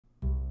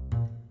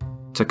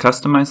To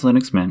customize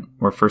Linux Mint,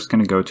 we're first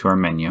going to go to our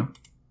menu,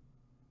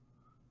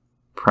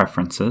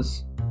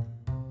 Preferences,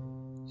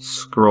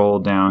 scroll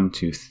down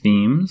to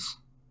Themes,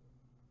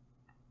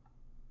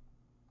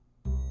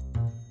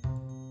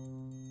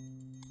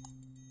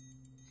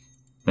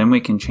 then we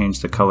can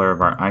change the color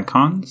of our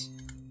icons,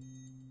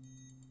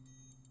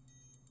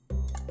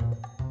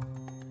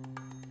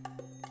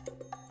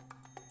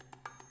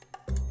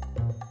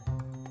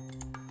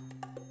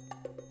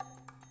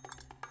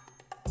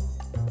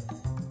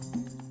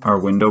 our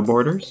window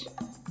borders,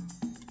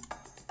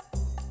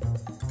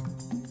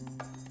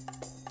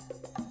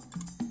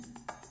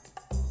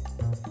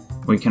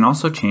 we can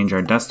also change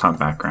our desktop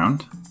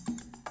background.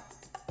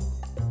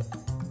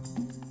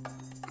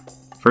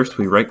 First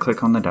we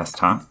right-click on the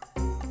desktop,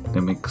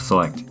 then we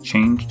select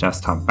Change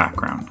Desktop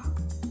Background.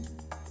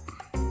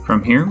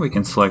 From here we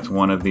can select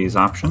one of these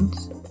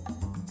options.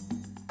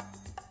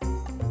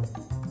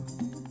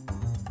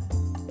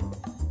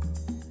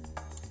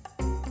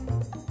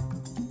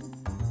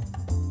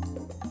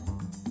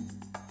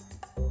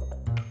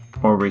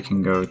 Or we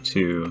can go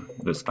to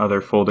this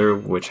other folder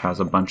which has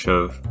a bunch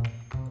of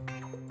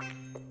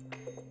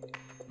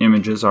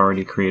images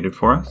already created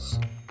for us.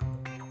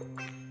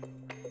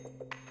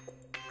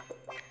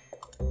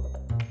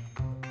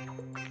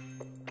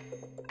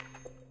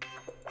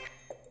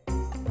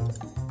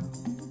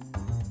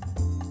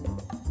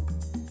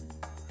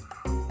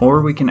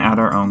 Or we can add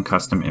our own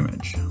custom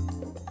image.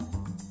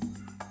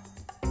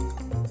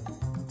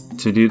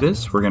 To do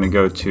this, we're going to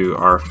go to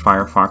our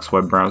Firefox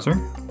web browser.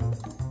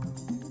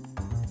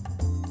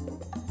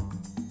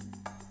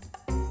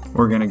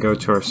 We're going to go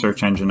to our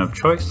search engine of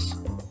choice.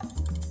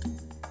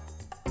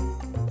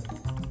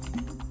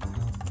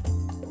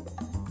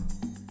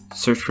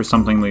 Search for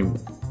something we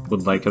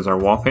would like as our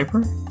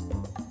wallpaper.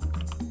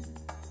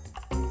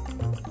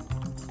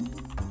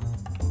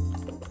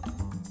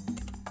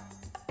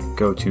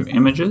 Go to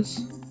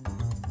Images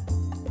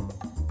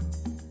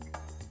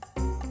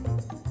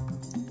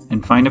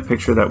and find a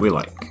picture that we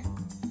like.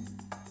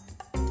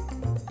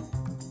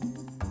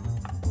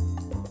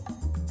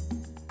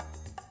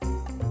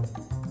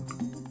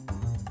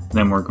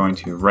 Then we're going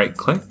to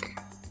right-click,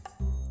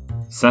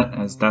 Set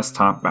as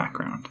Desktop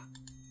Background.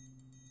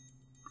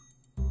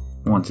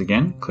 Once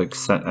again, click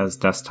Set as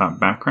Desktop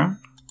Background.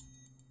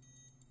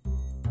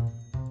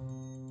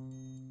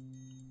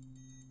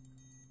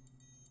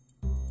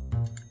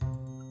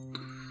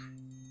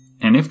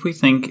 And if we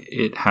think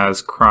it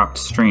has cropped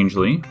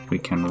strangely, we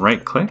can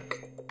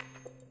right-click,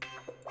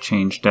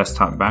 change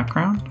Desktop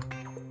Background,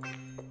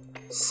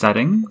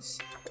 Settings,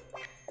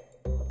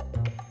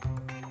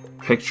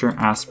 Picture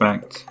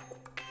Aspect,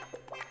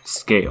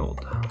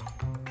 Scaled.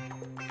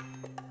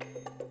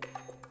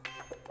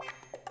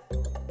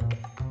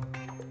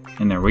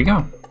 And there we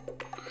go.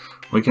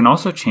 We can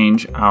also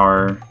change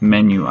our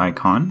menu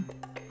icon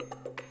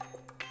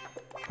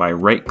by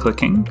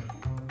right-clicking,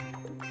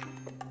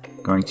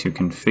 going to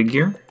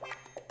Configure,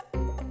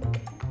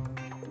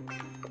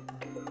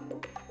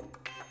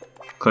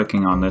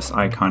 clicking on this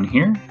icon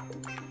here,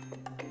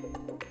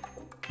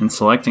 and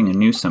selecting a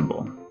new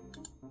symbol.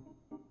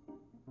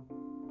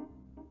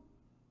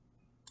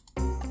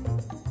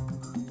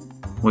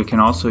 We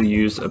can also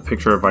use a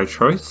picture of our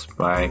choice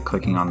by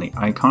clicking on the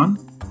icon,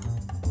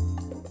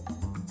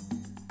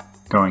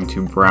 going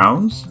to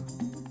Browse,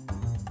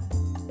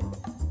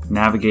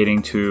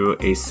 navigating to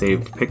a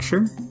saved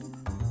picture,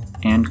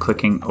 and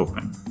clicking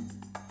Open.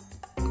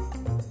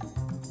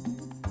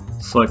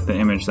 Select the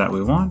image that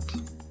we want,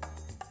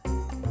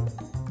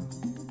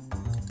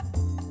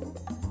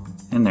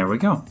 and there we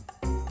go.